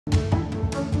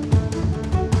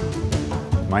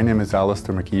My name is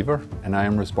Alistair McKeever and I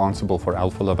am responsible for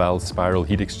Alfa Laval's spiral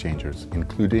heat exchangers,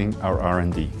 including our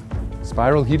R&D.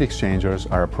 Spiral heat exchangers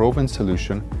are a proven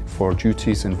solution for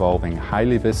duties involving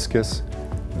highly viscous,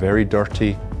 very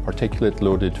dirty,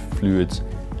 particulate-loaded fluids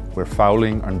where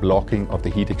fouling and blocking of the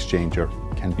heat exchanger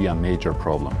can be a major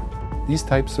problem. These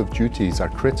types of duties are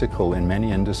critical in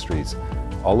many industries,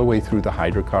 all the way through the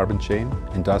hydrocarbon chain,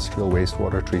 industrial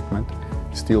wastewater treatment,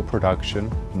 steel production,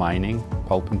 mining,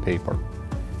 pulp and paper.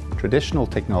 Traditional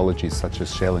technologies such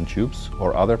as shell and tubes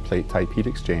or other plate-type heat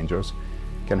exchangers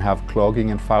can have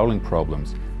clogging and fouling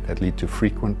problems that lead to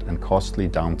frequent and costly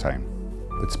downtime.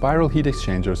 But spiral heat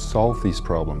exchangers solve these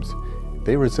problems.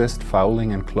 They resist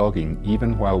fouling and clogging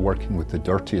even while working with the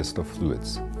dirtiest of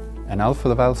fluids. And Alfa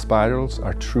Laval spirals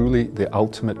are truly the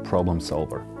ultimate problem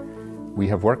solver. We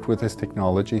have worked with this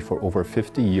technology for over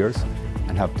 50 years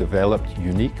and have developed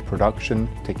unique production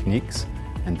techniques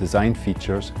and design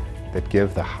features that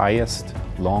give the highest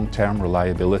long-term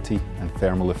reliability and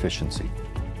thermal efficiency.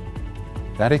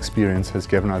 That experience has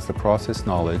given us the process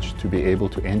knowledge to be able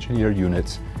to engineer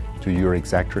units to your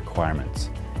exact requirements.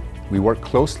 We work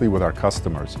closely with our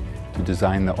customers to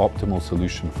design the optimal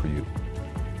solution for you.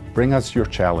 Bring us your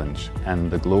challenge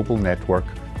and the global network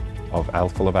of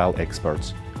Alfa Laval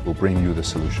experts will bring you the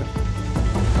solution.